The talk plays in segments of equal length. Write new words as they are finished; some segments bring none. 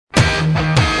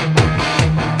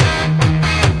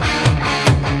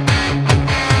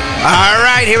All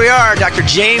right, here we are. Dr.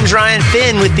 James Ryan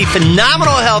Finn with the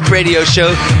Phenomenal Health Radio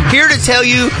Show, here to tell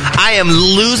you I am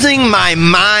losing my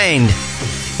mind.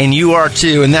 And you are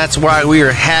too. And that's why we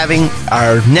are having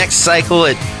our next cycle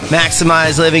at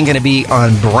Maximize Living going to be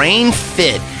on Brain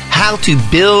Fit, how to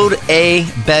build a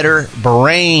better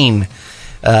brain.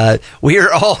 We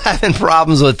are all having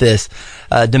problems with this.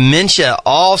 Dementia,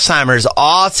 Alzheimer's,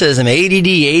 autism, ADD,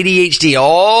 ADHD,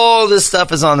 all this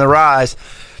stuff is on the rise.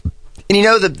 And you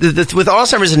know, with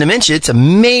Alzheimer's and dementia, it's a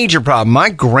major problem. My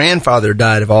grandfather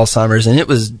died of Alzheimer's, and it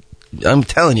was, I'm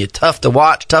telling you, tough to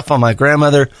watch, tough on my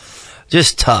grandmother,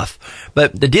 just tough.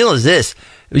 But the deal is this.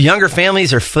 Younger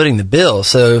families are footing the bill.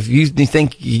 So if you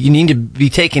think you need to be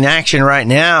taking action right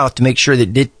now to make sure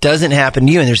that it doesn't happen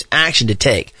to you, and there's action to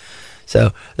take.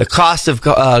 So the cost of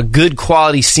good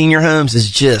quality senior homes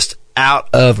is just out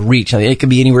of reach. I mean, it could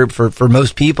be anywhere for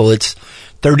most people. It's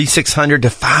 $3,600 to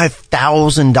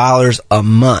 $5,000 a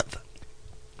month.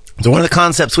 So one of the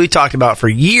concepts we talked about for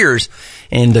years,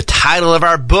 and the title of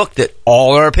our book that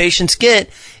all our patients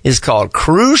get, is called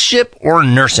Cruise Ship or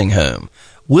Nursing Home.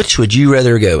 Which would you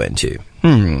rather go into?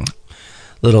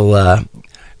 Little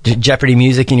Jeopardy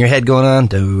music in your head going on.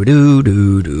 Do, do,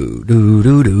 do, do, do,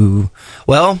 do, do.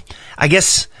 Well,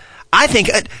 I think,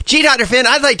 gee, Dr. Finn,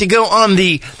 I'd like to go on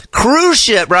the cruise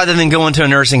ship rather than go into a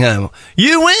nursing home.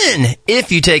 You win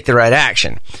if you take the right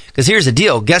action. Because here's the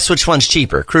deal. Guess which one's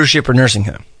cheaper, cruise ship or nursing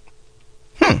home?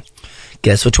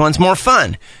 Guess which one's more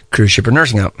fun, cruise ship or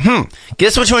nursing home?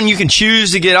 Guess which one you can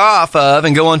choose to get off of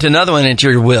and go on to another one at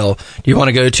your will? Do you want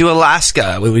to go to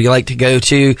Alaska? Would you like to go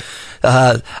to,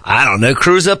 I don't know,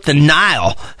 cruise up the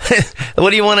Nile?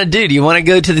 What do you want to do? Do you want to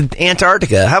go to the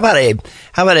Antarctica? How about a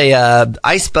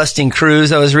ice busting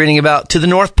cruise I was reading about to the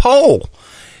North Pole?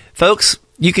 Folks,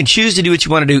 you can choose to do what you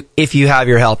want to do if you have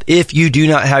your health. If you do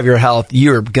not have your health,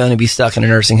 you're going to be stuck in a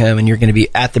nursing home and you're going to be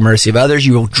at the mercy of others.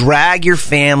 You will drag your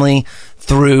family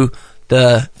through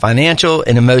the financial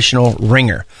and emotional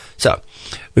ringer. So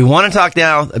we want to talk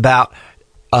now about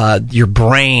your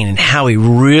brain and how we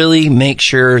really make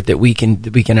sure that we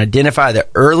can identify the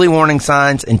early warning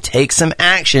signs and take some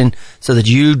action so that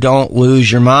you don't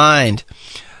lose your mind.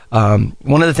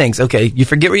 One of the things, okay, you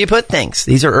forget where you put things.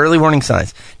 These are early warning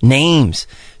signs. Names,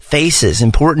 faces,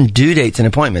 important due dates and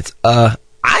appointments.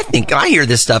 I think I hear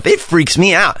this stuff. It freaks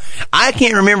me out. I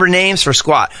can't remember names for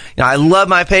squat. You know, I love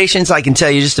my patients. I can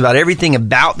tell you just about everything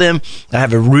about them. I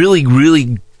have a really,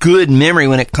 really good memory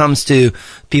when it comes to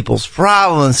people's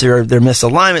problems, their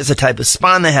misalignments, the type of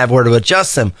spine they have, where to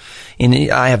adjust them. And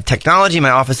I have technology in my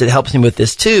office that helps me with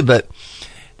this too, but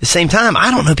at the same time,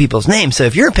 I don't know people's names. So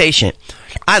if you're a patient,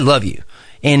 I love you.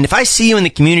 And if I see you in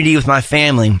the community with my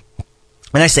family and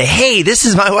I say, hey, this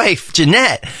is my wife,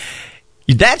 Jeanette,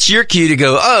 that's your cue to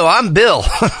go, oh, I'm Bill,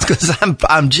 because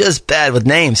I'm just bad with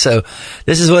names. So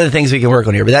this is one of the things we can work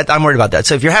on here, but I'm worried about that.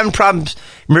 So if you're having problems,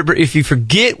 remember, if you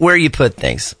forget where you put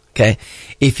things, okay,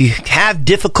 if you have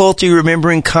difficulty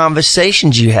remembering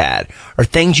conversations you had or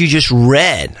things you just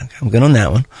read, I'm good on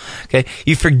that one, okay,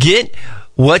 you forget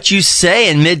what you say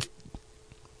in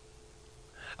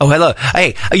Oh, hello.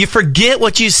 Hey, you forget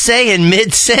what you say in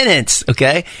mid-sentence,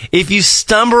 okay? If you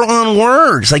stumble on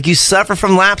words, like you suffer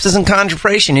from lapses in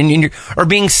concentration or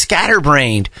being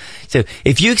scatterbrained. So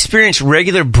if you experience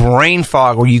regular brain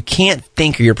fog where you can't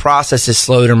think or your process is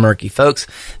slowed or murky, folks,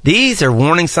 these are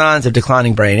warning signs of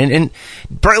declining brain. And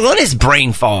what is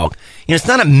brain fog? You know, it's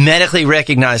not a medically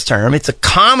recognized term. It's a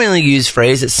commonly used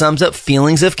phrase that sums up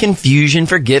feelings of confusion,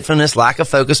 forgetfulness, lack of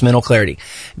focus, mental clarity.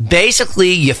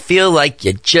 Basically, you feel like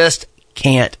you just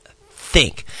can't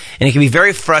think. And it can be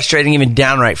very frustrating, even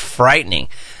downright frightening.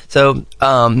 So,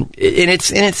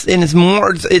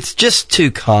 it's just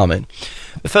too common.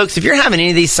 But folks, if you're having any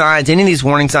of these signs, any of these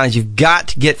warning signs, you've got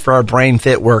to get for our Brain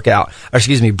Fit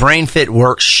Brain Fit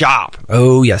Workshop.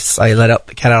 Oh, yes, I let out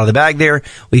the cat out of the bag there.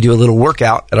 We do a little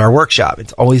workout at our workshop.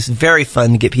 It's always very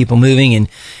fun to get people moving and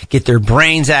get their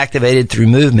brains activated through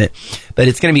movement. But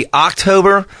it's going to be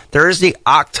Thursday,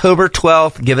 October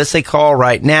 12th. Give us a call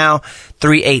right now,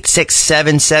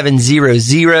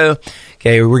 386-7700.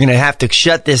 Okay, we're going to have to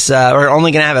shut this. We're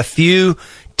only going to have a few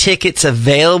tickets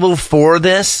available for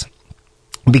this,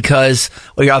 because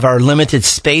we have our limited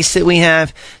space that we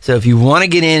have. So if you want to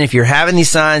get in, if you're having these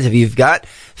signs, if you've got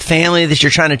family that you're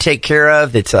trying to take care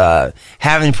of that's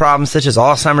having problems such as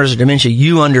Alzheimer's or dementia,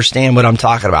 you understand what I'm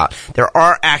talking about. There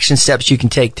are action steps you can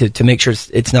take to make sure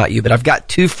it's not you. But I've got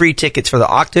 2 free tickets for the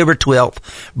October 12th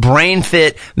Brain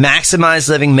Fit Maximize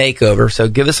Living Makeover. So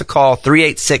give us a call,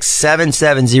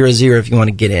 386-7700 if you want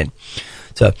to get in.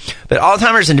 So, but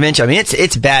Alzheimer's and dementia, I mean,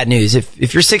 it's bad news.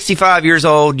 If you're 65 years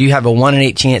old, you have a 1 in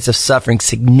 8 chance of suffering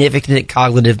significant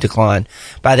cognitive decline.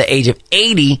 By the age of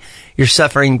 80, you're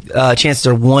suffering, chances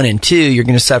are 1 in 2, you're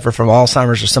going to suffer from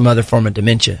Alzheimer's or some other form of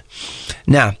dementia.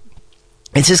 Now,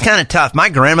 it's just kind of tough. My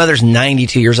grandmother's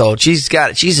 92 years old. She's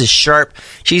a sharp,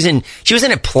 she was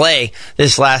in a play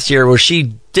this last year where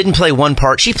she didn't play one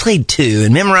part. She played 2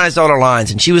 and memorized all her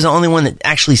lines, and she was the only one that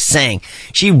actually sang.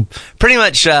 She pretty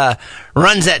much,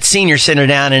 runs that senior center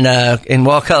down in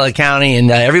Wakulla County, and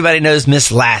everybody knows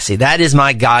Miss Lassie. That is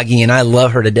my Goggie, and I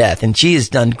love her to death. And she has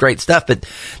done great stuff, but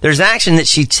there's action that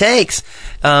she takes,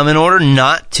 in order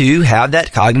not to have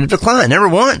that cognitive decline. Number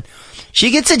 1.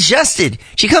 She gets adjusted.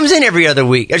 She comes in every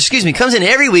week,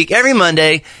 every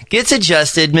Monday, gets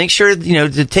adjusted, make sure,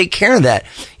 to take care of that.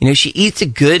 She eats a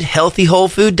good, healthy, whole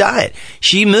food diet.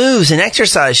 She moves and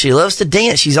exercises. She loves to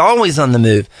dance. She's always on the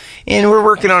move. And we're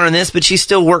working on this, but she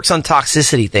still works on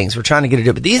toxicity things. We're trying to get her to do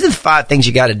it. But these are the 5 things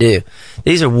you got to do.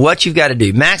 These are what you've got to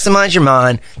do. Maximize your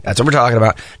mind. That's what we're talking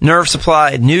about. Nerve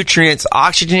supply, nutrients,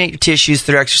 oxygenate your tissues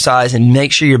through exercise, and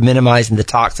make sure you're minimizing the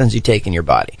toxins you take in your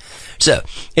body. So,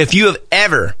 if you have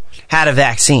ever had a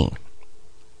vaccine,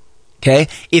 okay,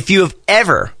 if you have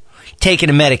ever taken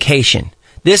a medication,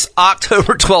 this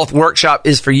October 12th workshop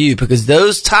is for you, because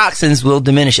those toxins will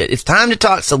diminish it. It's time to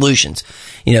talk solutions.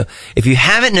 If you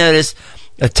haven't noticed,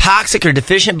 a toxic or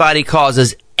deficient body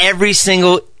causes every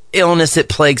single illness that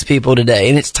plagues people today,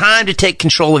 and it's time to take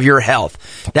control of your health.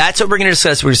 That's what we're going to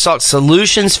discuss. We're going to talk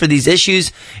solutions for these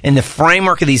issues in the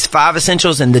framework of these 5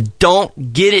 essentials and the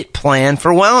Don't Get It plan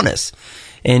for wellness.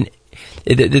 And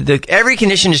every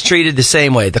condition is treated the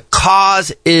same way. The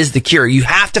cause is the cure. You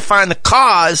have to find the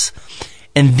cause,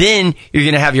 and then you're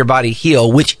going to have your body heal,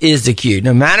 which is the cue.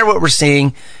 No matter what we're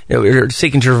seeing, we're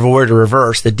seeking to avoid or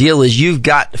reverse. The deal is you've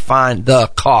got to find the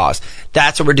cause.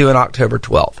 That's what we're doing October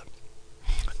 12th.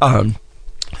 And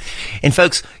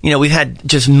folks, we've had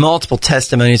just multiple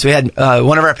testimonies. We had,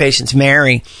 one of our patients,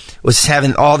 Mary, was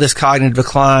having all this cognitive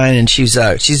decline, and she's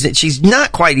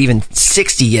not quite even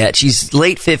 60 yet. She's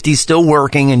late 50s, still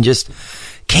working, and just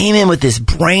came in with this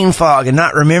brain fog and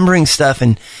not remembering stuff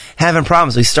and having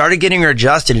problems. We started getting her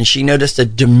adjusted, and she noticed a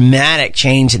dramatic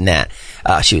change in that.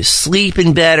 She was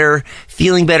sleeping better,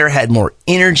 feeling better, had more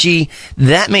energy.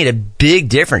 That made a big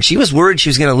difference. She was worried she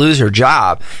was going to lose her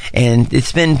job. And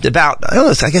it's been about,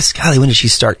 when did she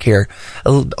start care?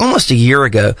 Almost a year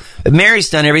ago. But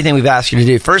Mary's done everything we've asked her to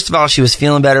do. First of all, she was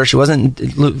feeling better. She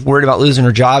wasn't worried about losing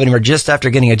her job anymore just after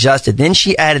getting adjusted. Then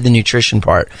she added the nutrition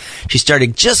part. She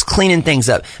started just cleaning things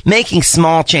up, making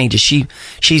small changes. She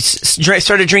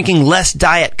started drinking less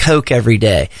Diet Coke every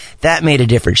day. That made a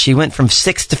difference. She went from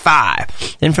 6 to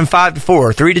 5, then from 5 to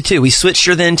 4, 3 to 2. We switched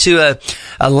her then to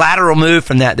a lateral move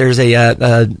from that. There's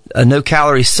a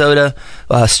no-calorie soda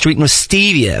sweetened with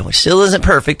stevia, which still isn't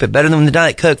perfect, but better than the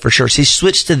Diet Coke for sure. She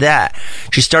switched to that.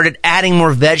 She started adding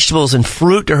more vegetables and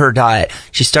fruit to her diet.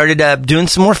 She started doing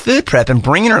some more food prep and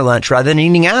bringing her lunch rather than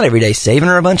eating out every day, saving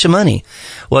her a bunch of money.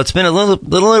 Well, it's been a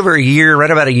little over a year, right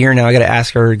about a year now. I got to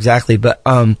ask her exactly, but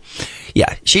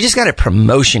yeah, she just got a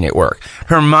promotion at work.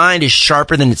 Her mind is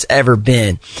sharper than it's ever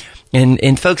been.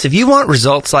 And folks, if you want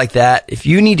results like that, if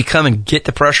you need to come and get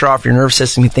the pressure off your nervous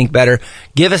system and think better,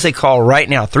 give us a call right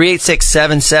now,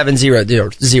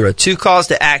 386-7700. 2 calls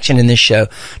to action in this show.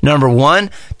 Number 1,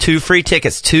 2 free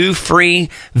tickets, 2 free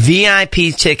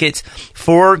VIP tickets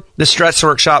for the Stress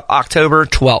Workshop October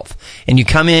 12th. And you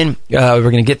come in, we're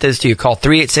going to get those to you. Call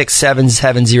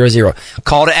 386-7700.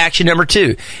 Call to action number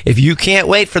 2. If you can't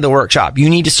wait for the workshop, you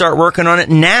need to start working on it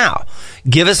now.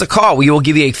 Give us a call. We will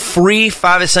give you a free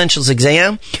 5 essentials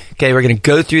exam. Okay, we're going to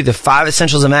go through the 5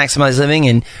 essentials of maximized living,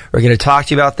 and we're going to talk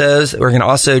to you about those. We're going to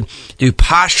also do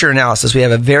posture analysis. We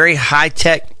have a very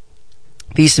high-tech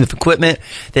piece of equipment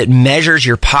that measures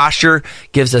your posture,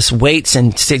 gives us weights,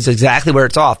 and sees exactly where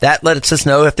it's off. That lets us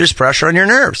know if there's pressure on your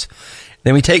nerves.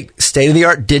 Then we take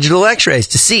state-of-the-art digital x-rays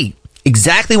to see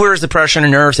exactly where is the pressure on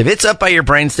your nerves. If it's up by your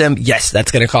brainstem, yes,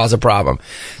 that's going to cause a problem.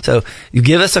 So you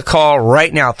give us a call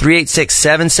right now,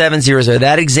 386-7700.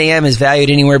 That exam is valued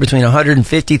anywhere between $150,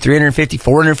 $350,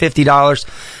 $450.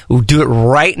 We'll do it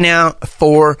right now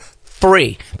for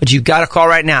free. But you've got to call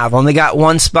right now. I've only got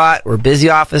one spot. We're a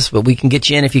busy office, but we can get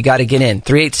you in if you got to get in.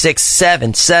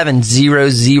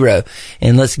 386-7700.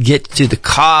 And let's get to the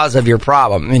cause of your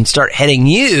problem and start heading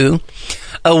you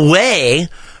away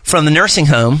from the nursing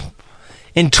home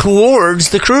and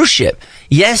towards the cruise ship.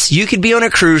 Yes, you could be on a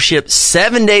cruise ship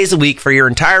 7 days a week for your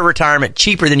entire retirement,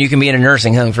 cheaper than you can be in a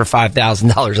nursing home for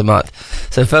 $5,000 a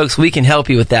month. So, folks, we can help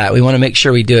you with that. We want to make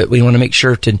sure we do it. We want to make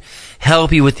sure to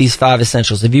help you with these 5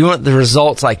 essentials. If you want the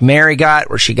results like Mary got,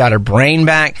 where she got her brain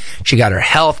back, she got her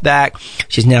health back,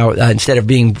 she's now, instead of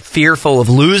being fearful of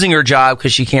losing her job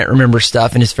because she can't remember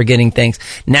stuff and is forgetting things,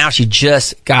 now she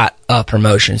just got a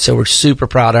promotion. So we're super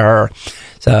proud of her.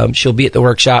 So she'll be at the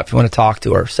workshop if you want to talk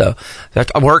to her. So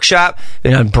a workshop,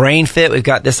 Brain Fit, we've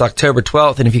got this October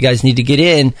 12th. And if you guys need to get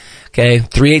in, okay,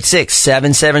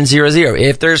 386-7700.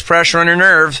 If there's pressure on your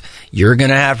nerves, you're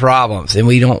going to have problems. And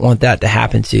we don't want that to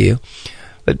happen to you.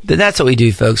 But that's what we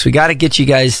do, folks. We got to get you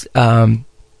guys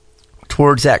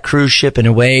towards that cruise ship and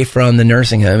away from the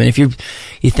nursing home. And if you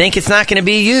think it's not going to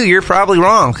be you, you're probably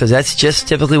wrong, because that's just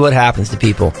typically what happens to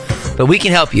people. But we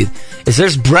can help you. If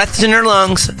there's breaths in your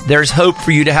lungs, there's hope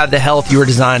for you to have the health you were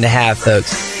designed to have,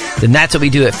 folks. Then that's what we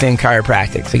do at Finn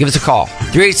Chiropractic. So give us a call,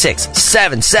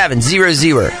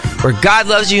 386-7700, where God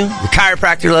loves you, your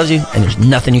chiropractor loves you, and there's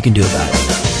nothing you can do about it.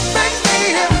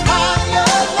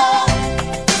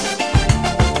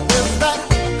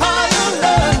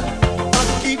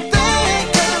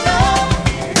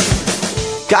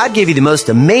 God gave you the most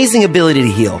amazing ability to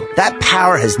heal. That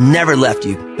power has never left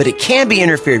you, but it can be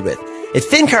interfered with. At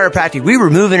Finn Chiropractic, we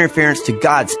remove interference to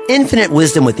God's infinite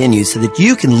wisdom within you so that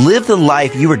you can live the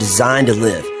life you were designed to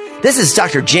live. This is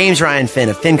Dr. James Ryan Finn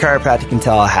of Finn Chiropractic in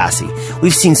Tallahassee.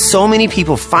 We've seen so many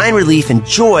people find relief and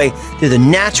joy through the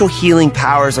natural healing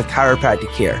powers of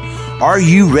chiropractic care. Are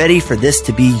you ready for this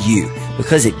to be you?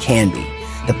 Because it can be.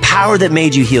 The power that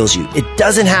made you heals you. It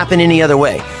doesn't happen any other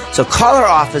way. So call our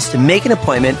office to make an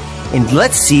appointment, and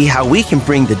let's see how we can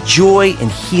bring the joy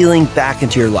and healing back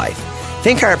into your life.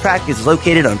 Finn Chiropractic is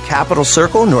located on Capitol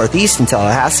Circle, Northeast in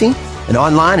Tallahassee, and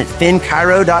online at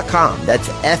finnchiro.com. That's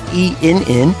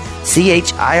FENNCHIRO,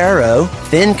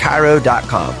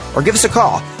 finnchiro.com. Or give us a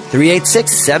call,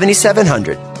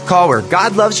 386-7700. Call where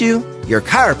God loves you, your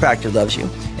chiropractor loves you,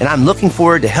 and I'm looking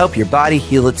forward to help your body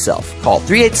heal itself. Call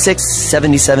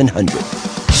 386-7700.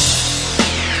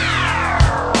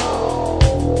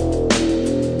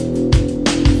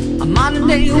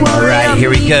 All right, here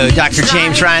we go. Dr.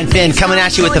 James Ryan Finn coming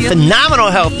at you with a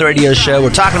phenomenal health radio show. We're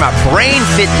talking about Brain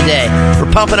Fit today. We're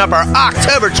pumping up our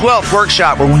October 12th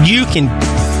workshop where you can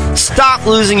stop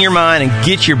losing your mind and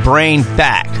get your brain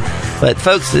back. But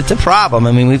folks, it's a problem.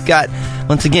 I mean, we've got,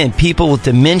 once again, people with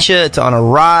dementia. It's on a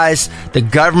rise. The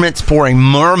government's pouring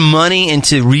more money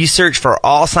into research for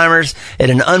Alzheimer's at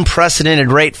an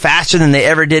unprecedented rate, faster than they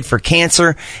ever did for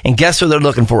cancer. And guess what they're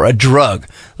looking for? A drug.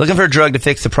 Looking for a drug to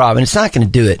fix the problem. And it's not going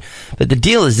to do it. But the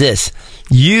deal is this.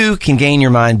 You can gain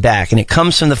your mind back, and it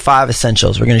comes from the 5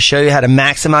 essentials. We're going to show you how to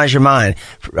maximize your mind,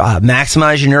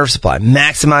 maximize your nerve supply,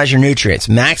 maximize your nutrients,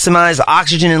 maximize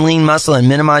oxygen and lean muscle, and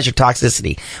minimize your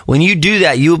toxicity. When you do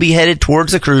that, you will be headed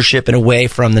towards the cruise ship and away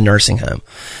from the nursing home.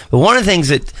 But one of the things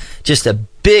that just a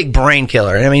big brain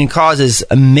killer, I mean, causes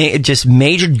a just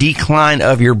major decline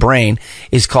of your brain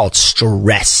is called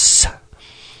stress.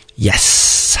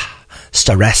 Yes,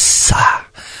 stress.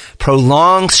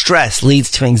 Prolonged stress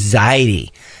leads to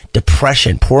anxiety,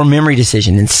 depression, poor memory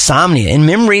decision, insomnia, and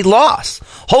memory loss.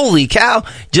 Holy cow.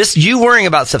 Just you worrying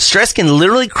about stuff. Stress can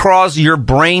literally cause your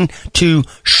brain to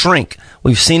shrink.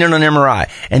 We've seen it on MRI.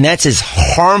 And that's as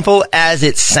harmful as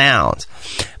it sounds.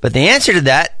 But the answer to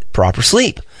that, proper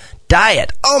sleep.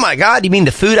 Diet. Oh my God, you mean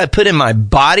the food I put in my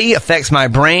body affects my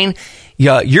brain?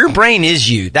 Yeah, your brain is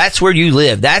you. That's where you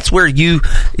live. That's where your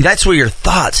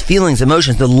thoughts, feelings,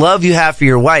 emotions, the love you have for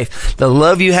your wife, the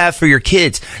love you have for your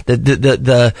kids,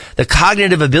 the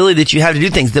cognitive ability that you have to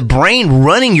do things, the brain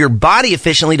running your body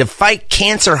efficiently to fight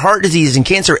cancer, heart disease, and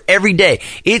cancer every day.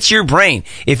 It's your brain.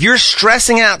 If you're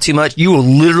stressing out too much, you will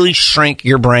literally shrink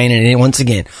your brain. And once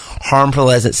again, harmful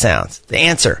as it sounds. The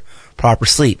answer, proper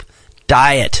sleep,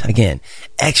 diet, again,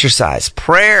 exercise,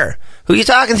 prayer. Who are you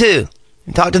talking to?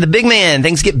 Talk to the big man.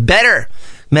 Things get better.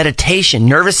 Meditation,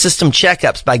 nervous system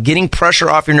checkups by getting pressure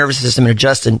off your nervous system and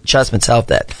adjustments help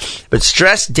that. But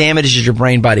stress damages your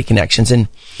brain-body connections. And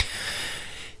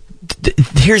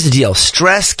here's the deal.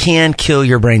 Stress can kill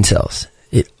your brain cells.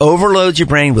 It overloads your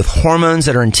brain with hormones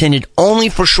that are intended only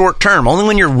for short term, only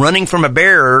when you're running from a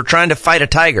bear or trying to fight a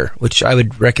tiger, which I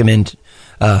would recommend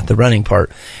the running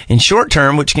part. In short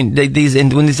term, when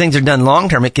these things are done long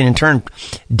term, it can in turn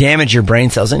damage your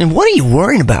brain cells. And what are you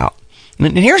worrying about?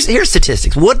 And here's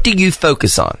statistics. What do you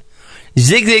focus on?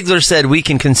 Zig Ziglar said we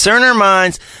can concern our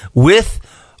minds with,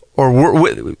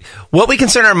 what we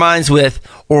concern our minds with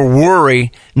or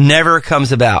worry never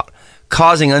comes about,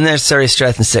 causing unnecessary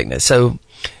stress and sickness. So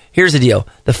here's the deal.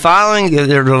 The following,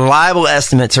 the reliable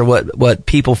estimates are what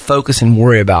people focus and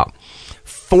worry about.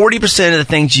 40% of the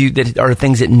things that are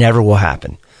things that never will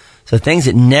happen. So things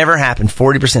that never happened,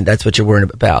 40%, that's what you're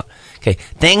worried about. Okay.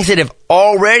 Things that have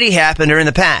already happened or in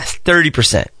the past,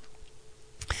 30%.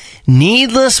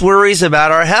 Needless worries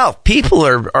about our health. People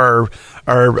are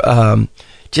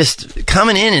just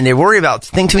coming in and they worry about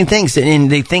things, and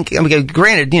they think,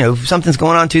 granted, something's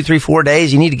going on 2, 3, 4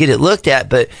 days, you need to get it looked at,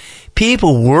 but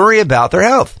people worry about their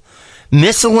health.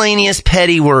 Miscellaneous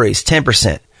petty worries,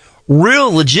 10%.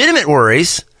 Real legitimate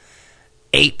worries,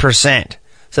 8%.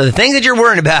 So the things that you're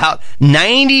worrying about,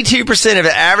 92% of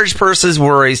the average person's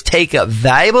worries take up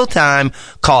valuable time,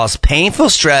 cause painful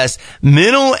stress,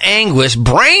 mental anguish,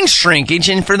 brain shrinkage,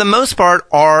 and for the most part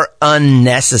are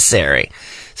unnecessary.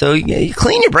 So you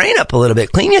clean your brain up a little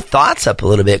bit, clean your thoughts up a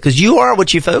little bit, because you are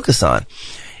what you focus on.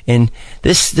 And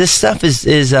this stuff is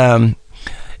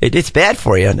it's bad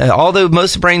for you. Although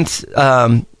most brains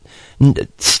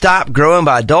stop growing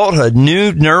by adulthood,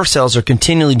 new nerve cells are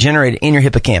continually generated in your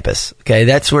hippocampus. Okay,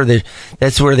 that's where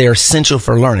they are essential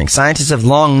for learning. Scientists have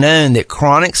long known that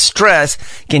chronic stress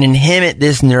can inhibit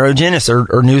this neurogenesis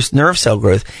or new nerve cell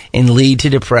growth and lead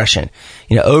to depression.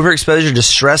 Overexposure to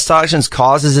stress toxins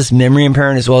causes this memory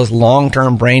impairment as well as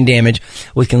long-term brain damage,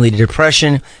 which can lead to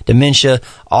depression, dementia,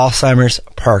 Alzheimer's,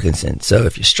 Parkinson's. So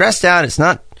if you're stressed out, it's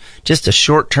not just a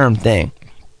short-term thing.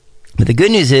 But the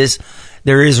good news is,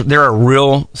 there are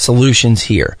real solutions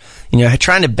here.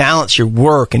 Trying to balance your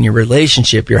work and your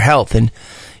relationship, your health, and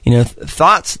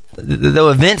thoughts. Though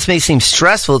events may seem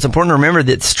stressful, it's important to remember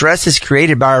that stress is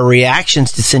created by our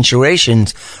reactions to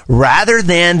situations rather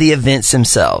than the events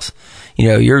themselves.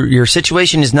 Your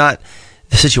situation is not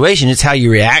the situation; it's how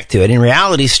you react to it. In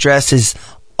reality, stress is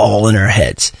all in our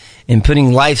heads, and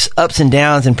putting life's ups and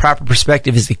downs in proper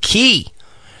perspective is the key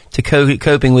to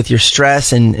coping with your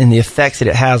stress and the effects that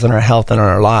it has on our health and on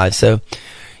our lives. So,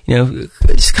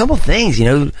 just a couple things,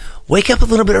 wake up a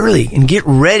little bit early and get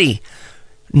ready,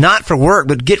 not for work,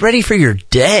 but get ready for your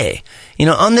day.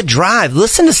 On the drive,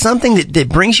 listen to something that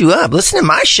brings you up. Listen to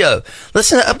my show.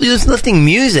 Listen to uplifting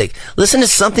music. Listen to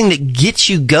something that gets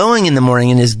you going in the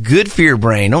morning and is good for your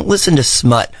brain. Don't listen to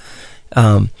smut.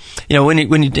 When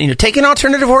you take an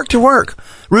alternative route to work,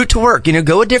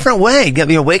 go a different way.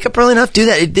 Wake up early enough, do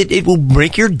that. It will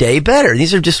make your day better.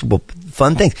 These are just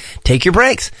fun things. Take your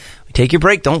breaks. Take your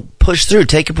break. Don't push through.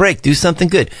 Take a break. Do something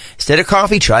good. Instead of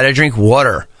coffee, try to drink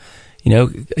water.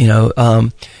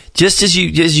 Just as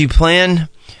you plan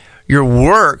your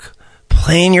work,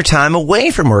 plan your time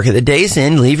away from work. At the day's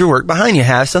end, leave your work behind. You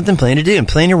have something planned to do, and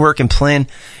plan your work and plan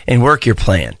and work your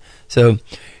plan. So,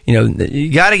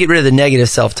 you got to get rid of the negative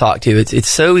self-talk too. It's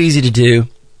so easy to do,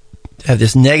 have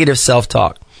this negative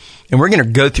self-talk. And we're going to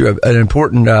go through an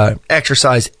important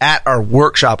exercise at our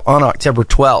workshop on October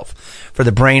 12th for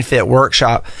the Brain Fit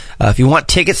workshop. If you want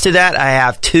tickets to that, I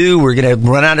have 2. We're going to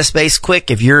run out of space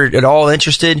quick if you're at all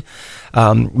interested.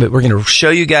 But we're going to show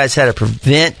you guys how to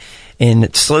prevent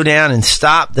and slow down and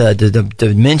stop the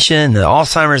dementia and the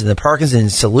Alzheimer's and the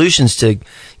Parkinson's, solutions to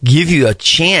give you a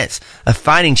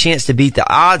fighting chance to beat the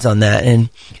odds on that. And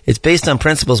it's based on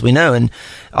principles we know. And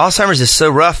Alzheimer's is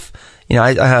so rough.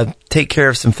 I take care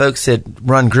of some folks that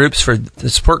run groups for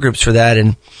the support groups for that.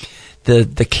 And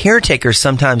the caretakers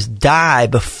sometimes die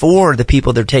before the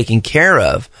people they're taking care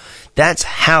of. That's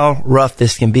how rough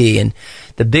this can be. And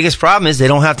the biggest problem is they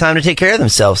don't have time to take care of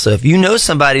themselves. So if you know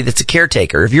somebody that's a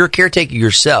caretaker, if you're a caretaker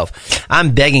yourself,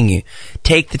 I'm begging you,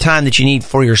 take the time that you need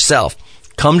for yourself.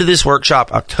 Come to this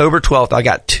workshop October 12th. I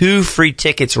got 2 free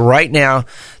tickets right now,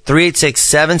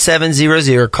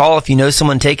 386-7700. Call if you know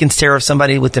someone taking care of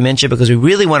somebody with dementia, because we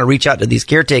really want to reach out to these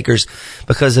caretakers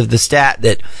because of the stat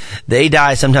that they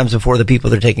die sometimes before the people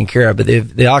they're taking care of. But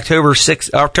the October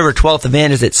 12th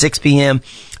event is at 6 p.m.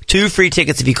 2 free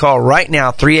tickets if you call right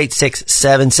now,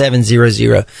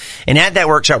 386-7700. And at that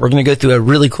workshop, we're going to go through a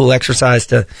really cool exercise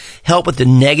to help with the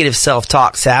negative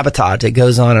self-talk sabotage that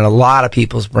goes on in a lot of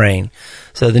people's brain.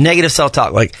 So the negative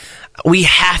self-talk, like, we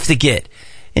have to get.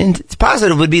 And it's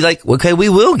positive would be like, okay, we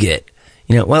will get.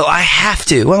 Well, I have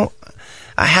to. Well,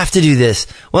 I have to do this.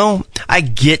 Well, I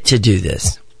get to do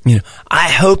this. I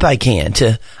hope I can.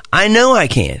 I know I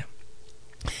can.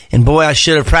 And boy, I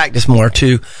should have practiced more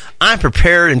too. I'm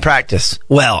prepared and practice.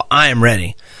 Well, I am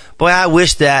ready. Boy, I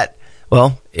wish that,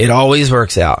 it always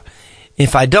works out.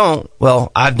 If I don't,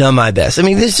 I've done my best. I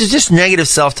mean, this is just negative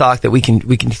self-talk that we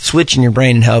can switch in your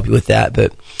brain and help you with that.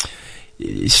 But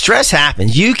stress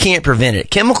happens. You can't prevent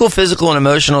it. Chemical, physical, and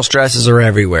emotional stresses are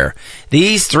everywhere.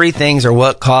 These 3 things are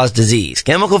what cause disease.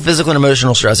 Chemical, physical, and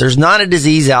emotional stress. There's not a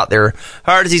disease out there.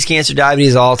 Heart disease, cancer,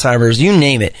 diabetes, Alzheimer's, you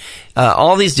name it.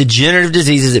 All these degenerative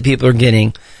diseases that people are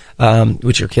getting,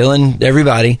 which are killing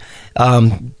everybody,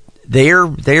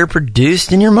 they're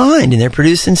produced in your mind, and they're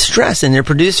produced in stress, and they're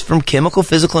produced from chemical,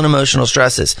 physical, and emotional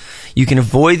stresses. You can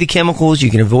avoid the chemicals, you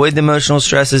can avoid the emotional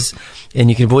stresses, and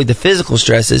you can avoid the physical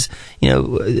stresses,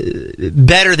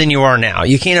 better than you are now.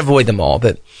 You can't avoid them all,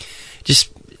 but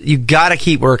you got to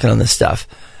keep working on this stuff.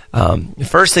 The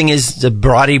first thing is the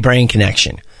body-brain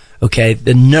connection. Okay,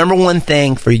 the number one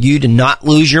thing for you to not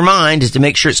lose your mind is to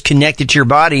make sure it's connected to your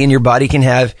body, and your body can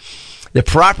have the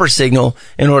proper signal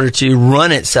in order to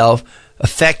run itself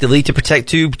effectively to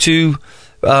protect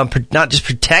not just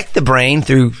protect the brain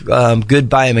through good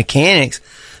biomechanics,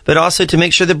 but also to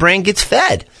make sure the brain gets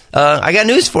fed. I got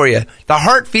news for you. The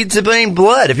heart feeds the brain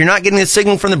blood. If you're not getting the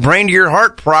signal from the brain to your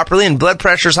heart properly and blood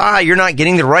pressure's high, you're not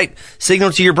getting the right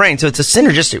signal to your brain. So it's a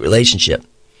synergistic relationship.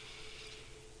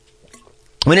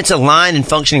 When it's aligned and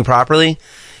functioning properly,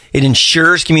 it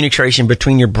ensures communication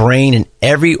between your brain and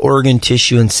every organ,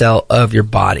 tissue, and cell of your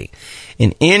body.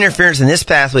 And interference in this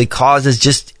pathway causes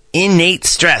just innate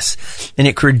stress, and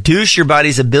it can reduce your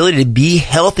body's ability to be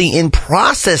healthy and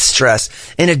process stress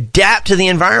and adapt to the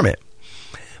environment.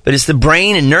 But it's the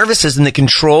brain and nervous system that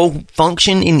control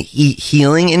function in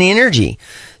healing and energy.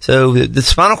 So the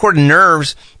spinal cord and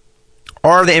nerves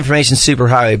are the information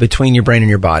superhighway between your brain and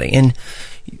your body. And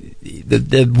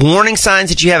the warning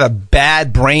signs that you have a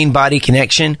bad brain-body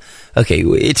connection, okay,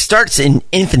 it starts in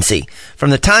infancy. From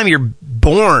the time you're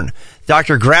born,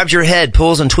 doctor grabs your head,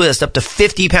 pulls and twists, up to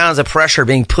 50 pounds of pressure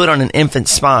being put on an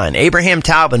infant's spine. Abraham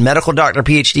Taubman, medical doctor,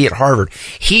 PhD at Harvard,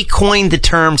 he coined the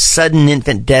term sudden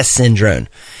infant death syndrome.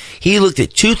 He looked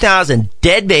at 2,000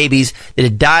 dead babies that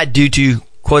had died due to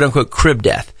quote-unquote crib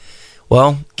death.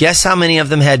 Well, guess how many of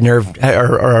them had nerve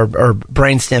or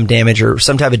brainstem damage or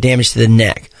some type of damage to the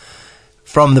neck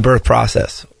from the birth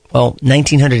process? Well,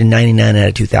 1,999 out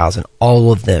of 2,000,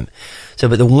 all of them. So,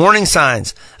 but the warning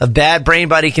signs of bad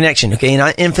brain-body connection, okay, in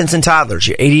infants and toddlers,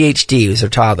 your ADHD, or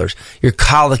toddlers, your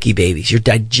colicky babies, your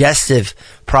digestive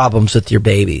problems with your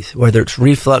babies, whether it's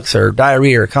reflux or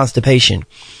diarrhea or constipation.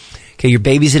 Okay, your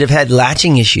babies that have had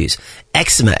latching issues,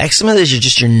 eczema is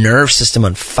just your nerve system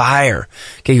on fire.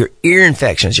 Okay, your ear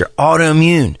infections, your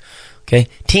autoimmune. Okay,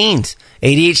 teens,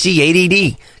 ADHD,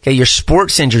 ADD. Okay, your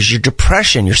sports injuries, your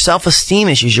depression, your self-esteem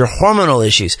issues, your hormonal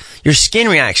issues, your skin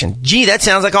reaction. Gee, that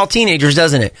sounds like all teenagers,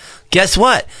 doesn't it? Guess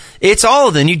what? It's all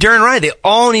of them. You darn right. They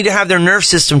all need to have their nerve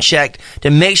system checked to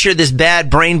make sure this bad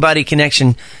brain-body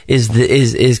connection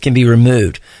can be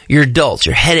removed. Your adults,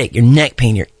 your headache, your neck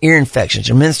pain, your ear infections,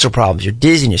 your menstrual problems, your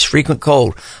dizziness, frequent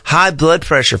cold, high blood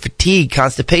pressure, fatigue,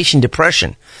 constipation,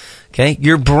 depression. Okay,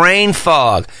 your brain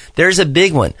fog. There's a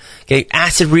big one. Okay,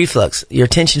 acid reflux, your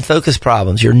attention focus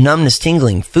problems, your numbness,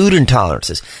 tingling, food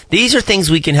intolerances. These are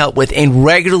things we can help with and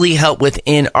regularly help with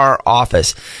in our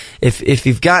office. If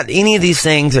you've got any of these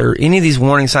things or any of these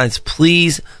warning signs,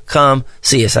 please come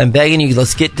see us. I'm begging you,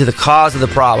 let's get to the cause of the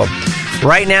problem.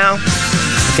 Right now,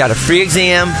 we've got a free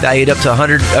exam valued up to from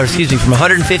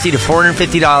 $150 to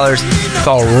 $450.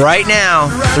 Call right now,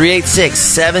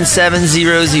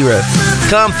 386-7700.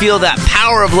 Come feel that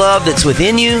power of love that's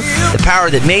within you, the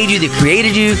power that made you, that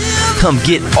created you. Come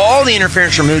get all the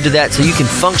interference removed to that so you can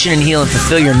function and heal and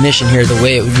fulfill your mission here the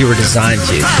way you were designed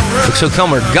to. So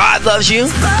come where God loves you.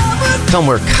 Come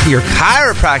where your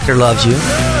chiropractor loves you.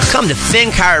 Come to Finn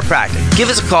Chiropractic. Give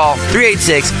us a call,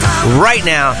 386, right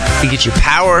now to get your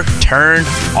power turned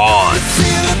on.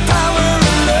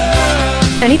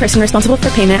 Any person responsible for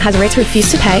payment has a right to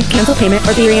refuse to pay, cancel payment,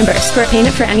 or be reimbursed for a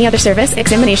payment for any other service,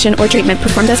 examination, or treatment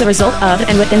performed as a result of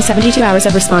and within 72 hours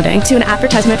of responding to an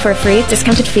advertisement for a free,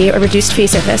 discounted fee, or reduced fee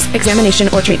service, examination,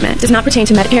 or treatment. Does not pertain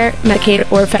to Medicare,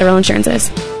 Medicaid, or federal insurances.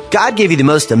 God gave you the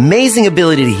most amazing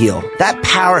ability to heal. That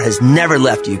power has never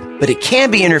left you, but it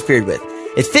can be interfered with.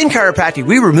 At Finn Chiropractic,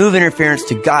 we remove interference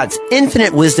to God's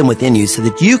infinite wisdom within you so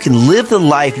that you can live the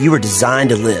life you were designed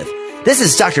to live. This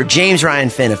is Dr. James Ryan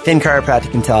Finn of Finn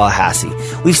Chiropractic in Tallahassee.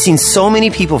 We've seen so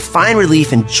many people find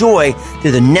relief and joy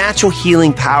through the natural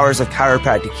healing powers of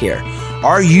chiropractic care.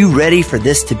 Are you ready for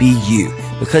this to be you?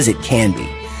 Because it can be.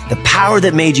 The power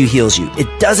that made you heals you.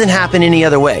 It doesn't happen any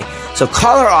other way. So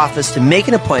call our office to make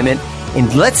an appointment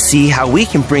and let's see how we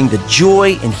can bring the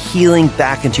joy and healing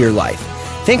back into your life.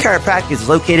 Finn Chiropractic is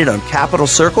located on Capitol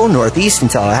Circle, Northeast in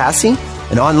Tallahassee,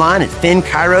 and online at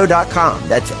finnchiro.com.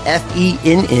 That's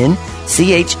FENNCHIRO,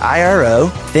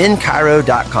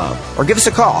 finnchiro.com. Or give us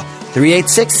a call,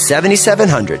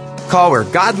 386-7700. Call where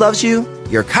God loves you,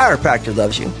 your chiropractor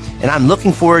loves you, and I'm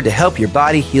looking forward to help your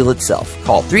body heal itself.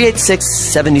 Call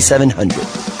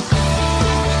 386-7700.